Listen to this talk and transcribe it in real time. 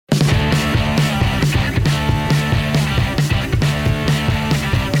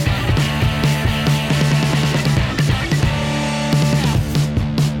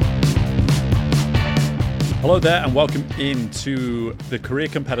Hello there and welcome into the Career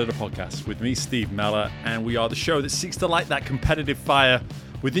Competitor Podcast with me, Steve Meller, and we are the show that seeks to light that competitive fire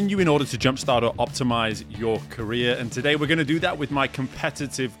within you in order to jumpstart or optimize your career. And today we're going to do that with my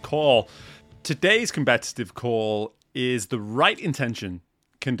competitive call. Today's competitive call is the right intention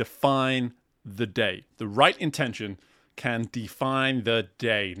can define the day. The right intention can define the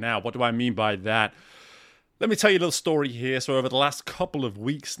day. Now, what do I mean by that? Let me tell you a little story here. So over the last couple of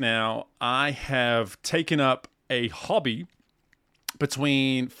weeks now, I have taken up a hobby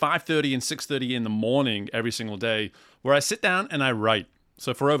between 5:30 and 6:30 in the morning every single day where I sit down and I write.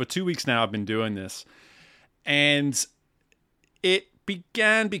 So for over 2 weeks now, I've been doing this. And it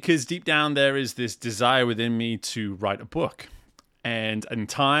began because deep down there is this desire within me to write a book. And in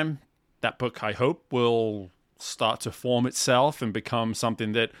time, that book, I hope, will start to form itself and become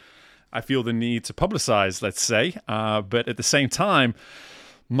something that I feel the need to publicize, let's say. But at the same time,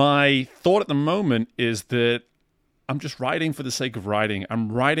 my thought at the moment is that I'm just writing for the sake of writing.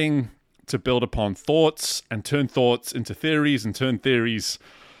 I'm writing to build upon thoughts and turn thoughts into theories and turn theories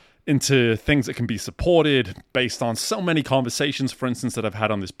into things that can be supported based on so many conversations, for instance, that I've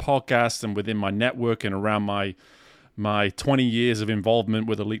had on this podcast and within my network and around my 20 years of involvement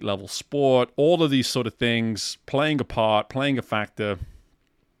with elite level sport. All of these sort of things playing a part, playing a factor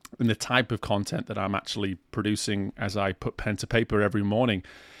in the type of content that I'm actually producing as I put pen to paper every morning.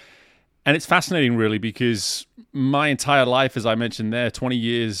 And it's fascinating, really, because my entire life, as I mentioned there, 20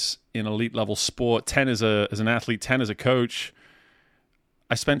 years in elite level sport, 10 as an athlete, 10 as a coach,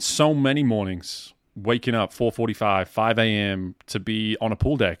 I spent so many mornings waking up 4:45, 5 a.m. to be on a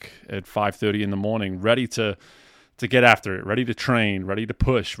pool deck at 5:30 in the morning, ready to get after it, ready to train, ready to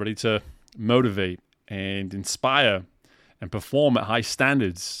push, ready to motivate and inspire and perform at high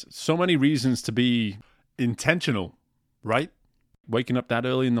standards. So many reasons to be intentional, right? Waking up that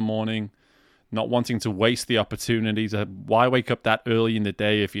early in the morning, not wanting to waste the opportunities. Why wake up that early in the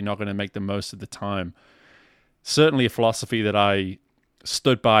day if you're not going to make the most of the time? Certainly a philosophy that I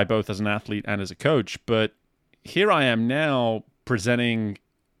stood by both as an athlete and as a coach. But here I am now presenting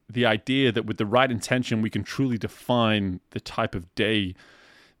the idea that with the right intention, we can truly define the type of day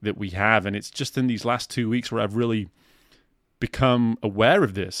that we have. And it's just in these last 2 weeks where I've really become aware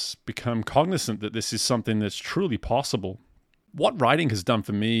of this, become cognizant that this is something that's truly possible. What writing has done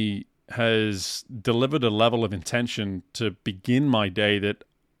for me has delivered a level of intention to begin my day that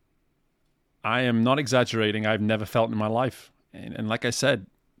I am not exaggerating, I've never felt in my life. And like I said,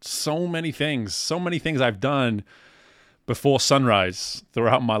 so many things I've done before sunrise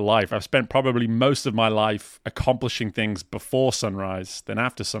throughout my life. I've spent probably most of my life accomplishing things before sunrise than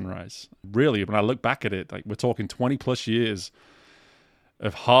after sunrise. Really, when I look back at it, like we're talking 20 plus years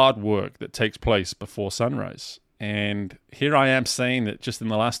of hard work that takes place before sunrise. And here I am saying that just in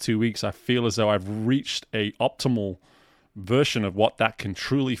the last 2 weeks, I feel as though I've reached a optimal version of what that can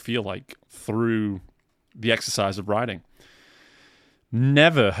truly feel like through the exercise of writing.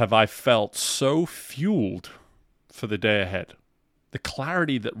 Never have I felt so fueled for the day ahead. The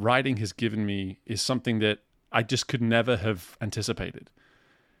clarity that writing has given me is something that I just could never have anticipated.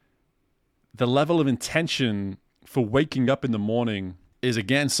 The level of intention for waking up in the morning is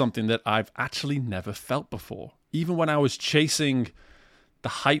again something that I've actually never felt before. Even when I was chasing the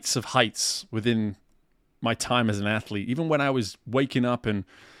heights of heights within my time as an athlete, even when I was waking up and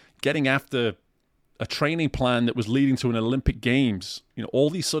getting after a training plan that was leading to an Olympic Games, all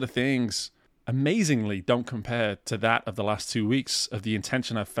these sort of things amazingly don't compare to that of the last 2 weeks of the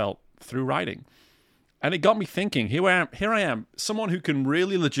intention I've felt through writing. And it got me thinking, here I am, someone who can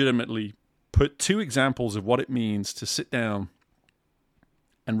really legitimately put two examples of what it means to sit down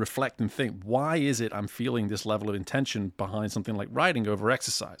and reflect and think, why is it I'm feeling this level of intention behind something like writing over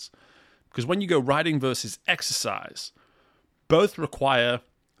exercise? Because when you go writing versus exercise, both require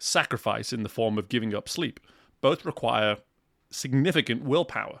sacrifice in the form of giving up sleep. Both require significant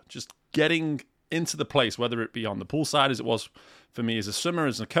willpower, just getting into the place, whether it be on the poolside as it was for me as a swimmer,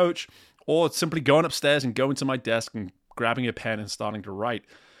 as a coach, or simply going upstairs and going to my desk and grabbing a pen and starting to write.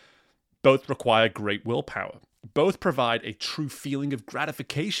 Both require great willpower. Both provide a true feeling of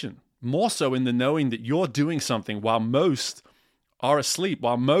gratification, more so in the knowing that you're doing something while most are asleep,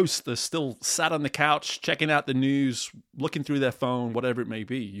 while most are still sat on the couch, checking out the news, looking through their phone, whatever it may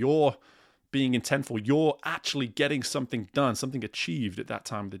be. You're being intentful. You're actually getting something done, something achieved at that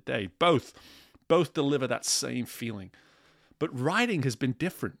time of the day. Both deliver that same feeling. But writing has been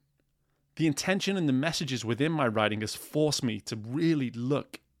different. The intention and the messages within my writing has forced me to really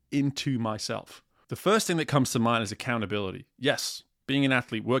look into myself. The first thing that comes to mind is accountability. Yes, being an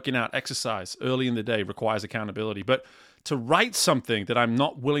athlete, working out, exercise early in the day requires accountability. But to write something that I'm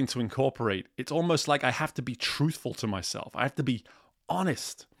not willing to incorporate, it's almost like I have to be truthful to myself. I have to be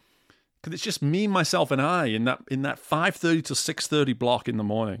honest. Because it's just me, myself, and I in that 5:30 to 6:30 block in the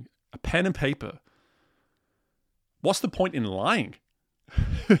morning. A pen and paper. What's the point in lying?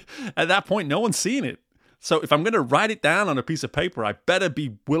 At that point, no one's seeing it. So if I'm going to write it down on a piece of paper, I better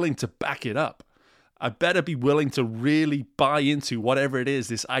be willing to back it up. I better be willing to really buy into whatever it is,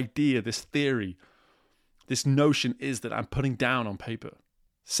 this idea, this theory, this notion is that I'm putting down on paper.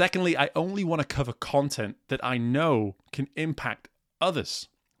 Secondly, I only want to cover content that I know can impact others.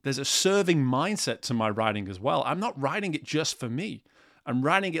 There's a serving mindset to my writing as well. I'm not writing it just for me. I'm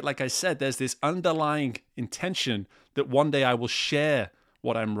writing it, like I said, there's this underlying intention that one day I will share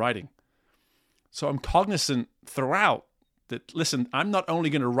what I'm writing. So I'm cognizant throughout that, listen, I'm not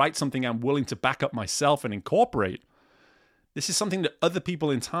only going to write something I'm willing to back up myself and incorporate. This is something that other people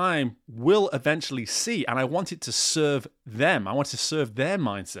in time will eventually see, and I want it to serve them. I want to serve their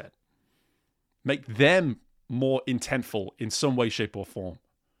mindset, make them more intentful in some way, shape, or form.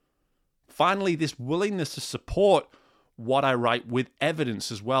 Finally, this willingness to support what I write with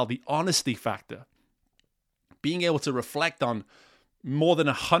evidence as well, the honesty factor. Being able to reflect on more than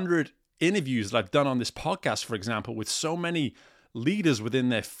 100 interviews that I've done on this podcast, for example, with so many leaders within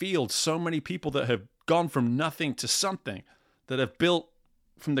their field, so many people that have gone from nothing to something, that have built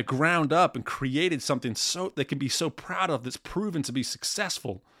from the ground up and created something so they can be so proud of that's proven to be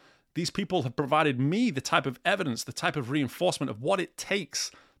successful. These people have provided me the type of evidence, the type of reinforcement of what it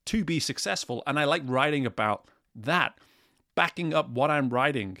takes to be successful. And I like writing about that, backing up what I'm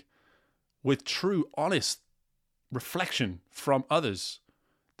writing with true, honest reflection from others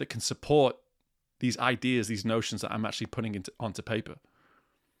that can support these ideas, these notions that I'm actually putting onto paper.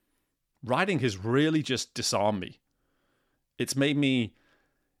 Writing has really just disarmed me. It's made me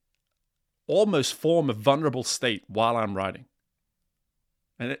almost form a vulnerable state while I'm writing.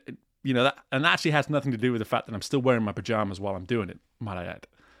 And that actually has nothing to do with the fact that I'm still wearing my pajamas while I'm doing it, might I add.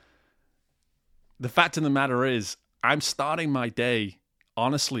 The fact of the matter is, I'm starting my day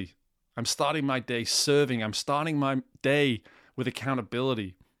honestly. I'm starting my day serving. I'm starting my day with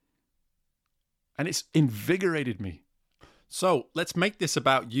accountability. And it's invigorated me. So let's make this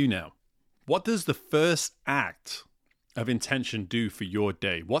about you now. What does the first act of intention do for your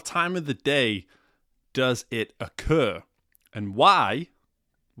day? What time of the day does it occur? And why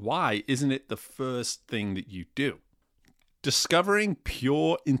isn't it the first thing that you do? Discovering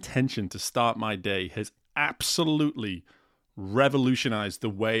pure intention to start my day has absolutely revolutionized the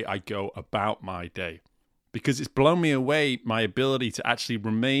way I go about my day, because it's blown me away my ability to actually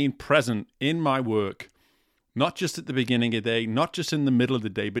remain present in my work, not just at the beginning of the day, not just in the middle of the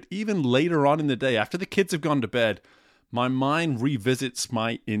day, but even later on in the day, after the kids have gone to bed, my mind revisits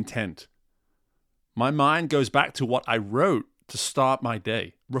my intent. My mind goes back to what I wrote to start my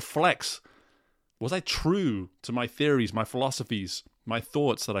day, reflects, was I true to my theories, my philosophies, my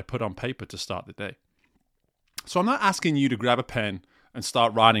thoughts that I put on paper to start the day? So I'm not asking you to grab a pen and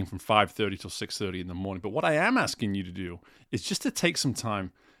start writing from 5:30 till 6:30 in the morning. But what I am asking you to do is just to take some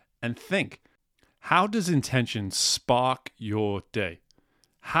time and think, how does intention spark your day?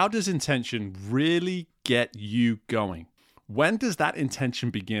 How does intention really get you going? When does that intention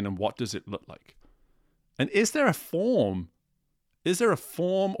begin and what does it look like? And is there a form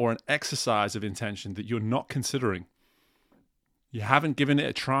or an exercise of intention that you're not considering? You haven't given it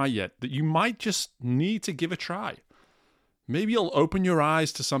a try yet, that you might just need to give a try. Maybe you'll open your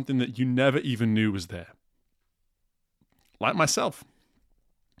eyes to something that you never even knew was there. Like myself.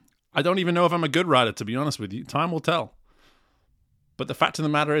 I don't even know if I'm a good writer, to be honest with you. Time will tell. But the fact of the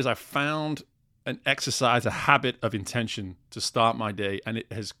matter is I found an exercise, a habit of intention to start my day, and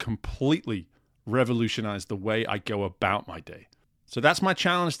it has completely revolutionized the way I go about my day. So that's my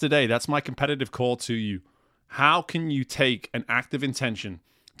challenge today. That's my competitive call to you. How can you take an act of intention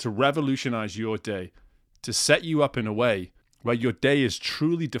to revolutionize your day, to set you up in a way where your day is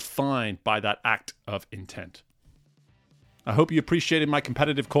truly defined by that act of intent? I hope you appreciated my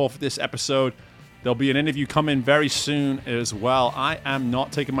competitive call for this episode. There'll be an interview coming very soon as well. I am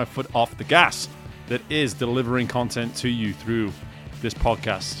not taking my foot off the gas. That is delivering content to you through this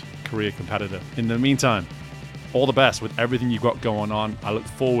podcast, Career Competitor. In the meantime, all the best with everything you've got going on. I look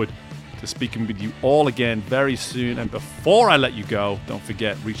forward to speaking with you all again very soon. And before I let you go, don't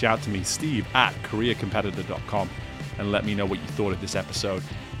forget, reach out to me, steve@careercompetitor.com, and let me know what you thought of this episode.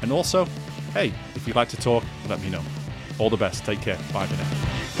 And also, hey, if you'd like to talk, let me know. All the best. Take care. Bye for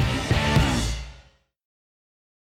now.